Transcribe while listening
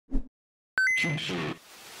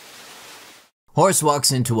Horse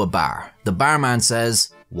walks into a bar. The barman says,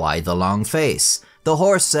 "Why the long face?" The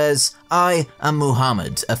horse says, "I am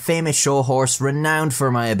Muhamed, a famous show horse renowned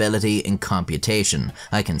for my ability in computation.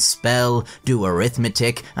 I can spell, do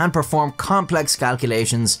arithmetic, and perform complex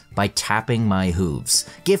calculations by tapping my hooves.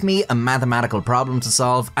 Give me a mathematical problem to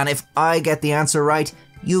solve, and if I get the answer right,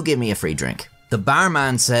 you give me a free drink." The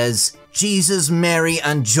barman says, "Jesus, Mary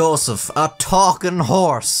and Joseph, a talking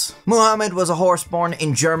horse." Muhamed was a horse born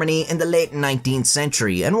in Germany in the late 19th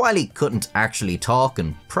century, and while he couldn't actually talk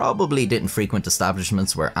and probably didn't frequent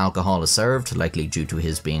establishments where alcohol is served, likely due to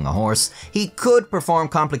his being a horse, he could perform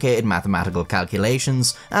complicated mathematical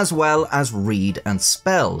calculations as well as read and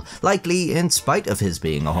spell, likely in spite of his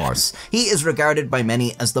being a horse. He is regarded by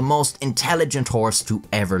many as the most intelligent horse to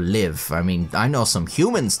ever live. I mean, I know some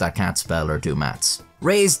humans that can't spell or do maths.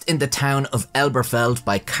 Raised in the town of Elberfeld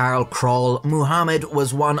by Krall, Muhamed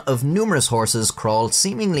was one of numerous horses Krall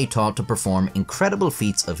seemingly taught to perform incredible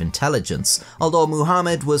feats of intelligence. Although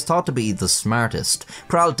Muhamed was thought to be the smartest,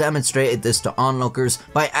 Krall demonstrated this to onlookers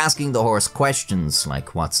by asking the horse questions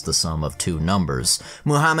like, "What's the sum of two numbers?"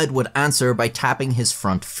 Muhamed would answer by tapping his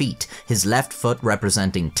front feet, his left foot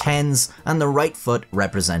representing tens and the right foot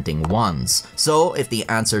representing ones. So if the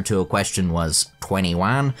answer to a question was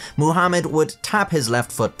 21, Muhamed would tap his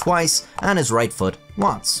left foot twice and his right foot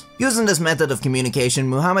once. Using this method of communication,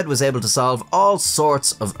 Muhamed was able to solve all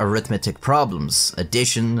sorts of arithmetic problems: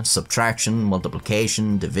 addition, subtraction,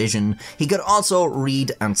 multiplication, division. He could also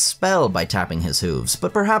read and spell by tapping his hooves,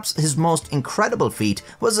 but perhaps his most incredible feat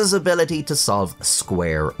was his ability to solve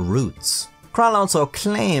square roots. Krall also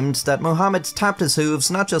claimed that Muhamed tapped his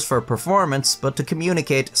hooves not just for performance, but to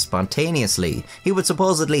communicate spontaneously. He would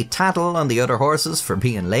supposedly tattle on the other horses for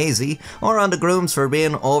being lazy, or on the grooms for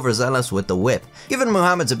being overzealous with the whip. Given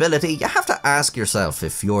Muhamed's ability, you have to ask yourself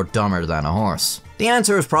if you're dumber than a horse. The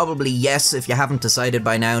answer is probably yes if you haven't decided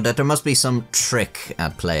by now that there must be some trick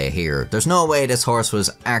at play here. There's no way this horse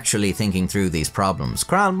was actually thinking through these problems.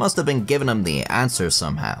 Krall must have been giving him the answers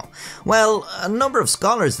somehow. Well, a number of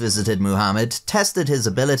scholars visited Muhamed, tested his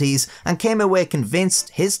abilities, and came away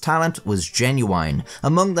convinced his talent was genuine.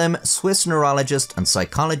 Among them, Swiss neurologist and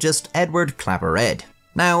psychologist Edward Claparède.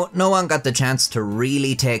 Now, no one got the chance to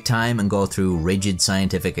really take time and go through rigid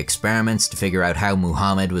scientific experiments to figure out how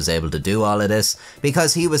Muhamed was able to do all of this,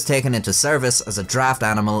 because he was taken into service as a draft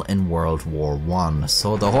animal in World War I,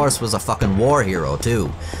 so the horse was a fucking war hero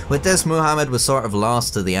too. With this, Muhamed was sort of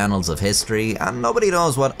lost to the annals of history, and nobody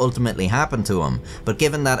knows what ultimately happened to him, but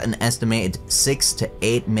given that an estimated 6 to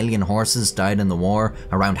 8 million horses died in the war,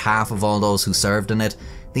 around half of all those who served in it,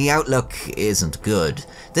 the outlook isn't good.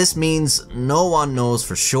 This means no one knows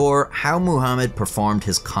for sure how Muhamed performed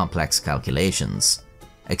his complex calculations.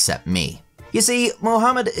 Except me. You see,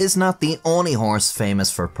 Muhamed is not the only horse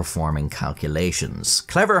famous for performing calculations.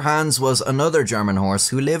 Clever Hans was another German horse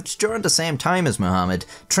who lived during the same time as Muhamed,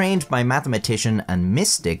 trained by mathematician and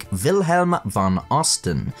mystic Wilhelm von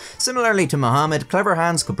Osten. Similarly to Muhamed, Clever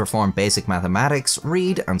Hans could perform basic mathematics,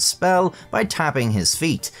 read and spell by tapping his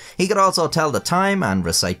feet. He could also tell the time and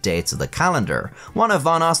recite dates of the calendar. One of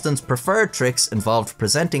von Osten's preferred tricks involved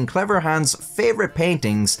presenting Clever Hans' favourite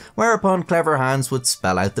paintings, whereupon Clever Hans would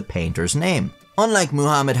spell out the painter's name. Unlike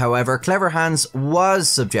Muhamed, however, Clever Hans was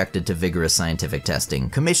subjected to vigorous scientific testing,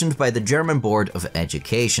 commissioned by the German Board of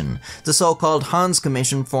Education. The so-called Hans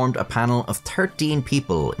Commission formed a panel of 13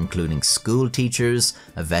 people, including school teachers,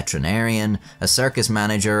 a veterinarian, a circus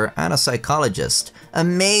manager, and a psychologist.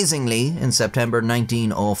 Amazingly, in September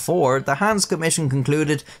 1904, the Hans Commission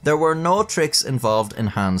concluded there were no tricks involved in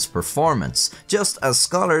Hans' performance, just as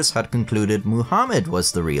scholars had concluded Muhamed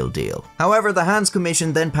was the real deal. However, the Hans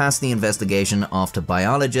Commission then passed the investigation off to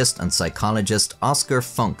biologist and psychologist Oskar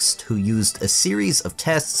Funkst, who used a series of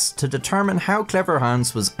tests to determine how Clever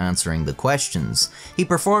Hans was answering the questions. He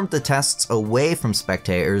performed the tests away from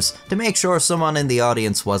spectators to make sure someone in the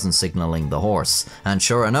audience wasn't signaling the horse, and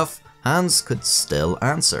sure enough, Hans could still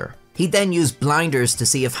answer. He then used blinders to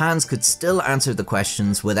see if Hans could still answer the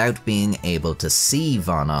questions without being able to see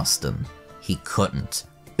von Osten. He couldn't.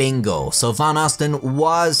 Bingo, so von Osten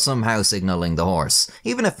was somehow signaling the horse,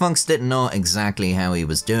 even if Funkst didn't know exactly how he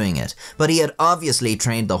was doing it, but he had obviously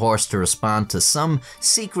trained the horse to respond to some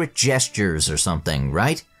secret gestures or something,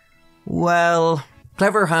 right? Well,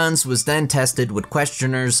 Clever Hans was then tested with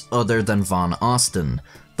questioners other than von Osten.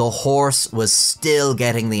 The horse was still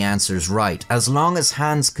getting the answers right. As long as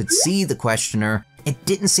Hans could see the questioner, it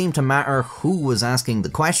didn't seem to matter who was asking the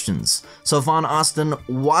questions. So von Osten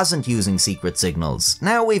wasn't using secret signals.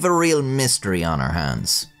 Now we've a real mystery on our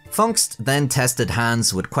hands. Funkst then tested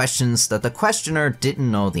Hans with questions that the questioner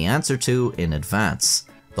didn't know the answer to in advance.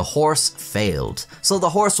 The horse failed, so the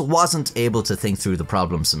horse wasn't able to think through the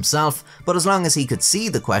problems himself, but as long as he could see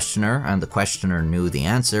the questioner and the questioner knew the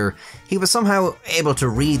answer, he was somehow able to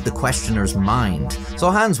read the questioner's mind.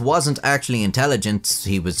 So Hans wasn't actually intelligent,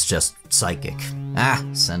 he was just psychic.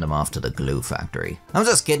 Send him off to the glue factory. I'm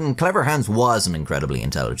just kidding, Clever Hans was an incredibly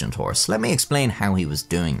intelligent horse. Let me explain how he was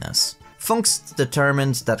doing this. Funkst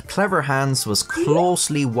determined that Clever Hans was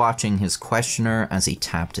closely watching his questioner as he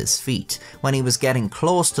tapped his feet. When he was getting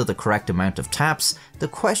close to the correct amount of taps, the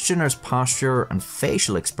questioner's posture and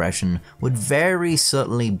facial expression would very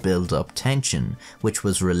subtly build up tension, which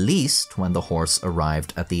was released when the horse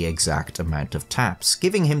arrived at the exact amount of taps,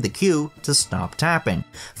 giving him the cue to stop tapping.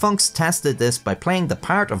 Funkst tested this by playing the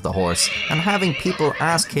part of the horse and having people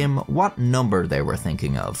ask him what number they were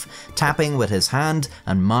thinking of. Tapping with his hand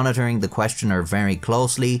and monitoring the questioner very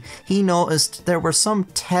closely, he noticed there were some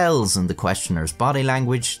tells in the questioner's body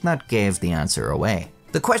language that gave the answer away.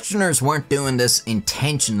 The questioners weren't doing this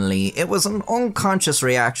intentionally, it was an unconscious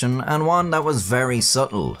reaction and one that was very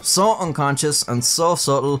subtle. So unconscious and so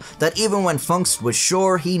subtle that even when Funkst was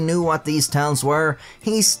sure he knew what these tells were,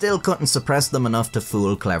 he still couldn't suppress them enough to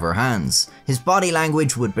fool Clever Hans. His body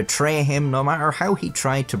language would betray him no matter how he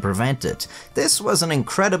tried to prevent it. This was an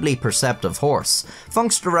incredibly perceptive horse.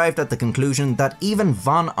 Funkst arrived at the conclusion that even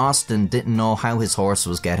von Osten didn't know how his horse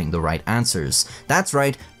was getting the right answers. That's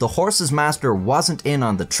right, the horse's master wasn't in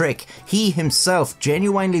on the trick. He himself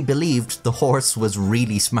genuinely believed the horse was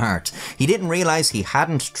really smart. He didn't realize he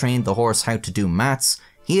hadn't trained the horse how to do maths,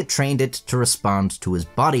 he had trained it to respond to his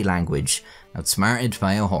body language. Outsmarted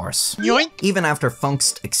by a horse. Yoink! Even after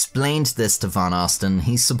Funkst explained this to von Osten,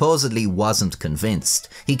 he supposedly wasn't convinced.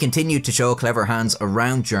 He continued to show Clever Hans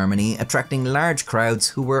around Germany, attracting large crowds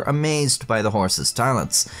who were amazed by the horse's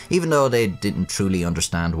talents, even though they didn't truly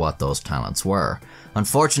understand what those talents were.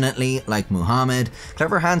 Unfortunately, like Muhamed,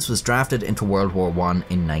 Clever Hans was drafted into World War I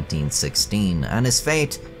in 1916, and his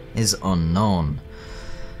fate is unknown.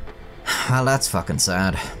 Well, that's fucking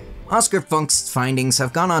sad. Oscar Funkst's findings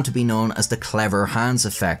have gone on to be known as the Clever Hans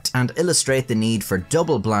effect and illustrate the need for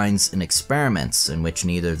double blinds in experiments in which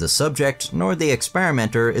neither the subject nor the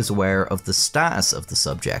experimenter is aware of the status of the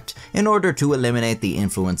subject, in order to eliminate the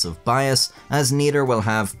influence of bias, as neither will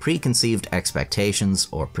have preconceived expectations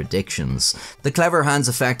or predictions. The Clever Hans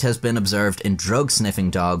effect has been observed in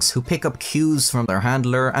drug-sniffing dogs who pick up cues from their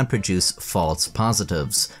handler and produce false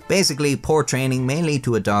positives. Basically, poor training may lead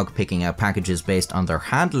to a dog picking out packages based on their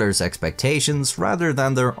handler's expectations rather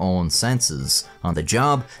than their own senses. On the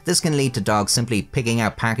job, this can lead to dogs simply picking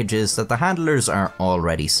out packages that the handlers are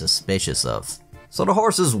already suspicious of. So the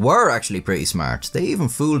horses were actually pretty smart. They even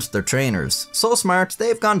fooled their trainers. So smart,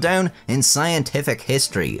 they've gone down in scientific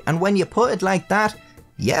history. And when you put it like that,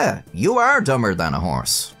 yeah, you are dumber than a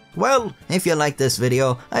horse. Well, if you like this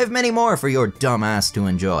video, I have many more for your dumb ass to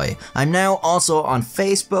enjoy. I'm now also on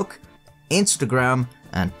Facebook, Instagram,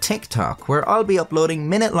 and TikTok, where I'll be uploading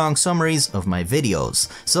minute-long summaries of my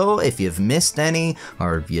videos. So if you've missed any,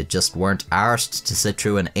 or you just weren't arsed to sit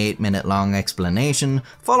through an 8-minute long explanation,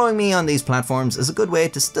 following me on these platforms is a good way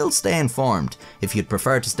to still stay informed. If you'd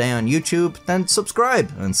prefer to stay on YouTube, then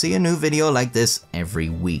subscribe and see a new video like this every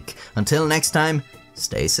week. Until next time,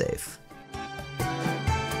 stay safe.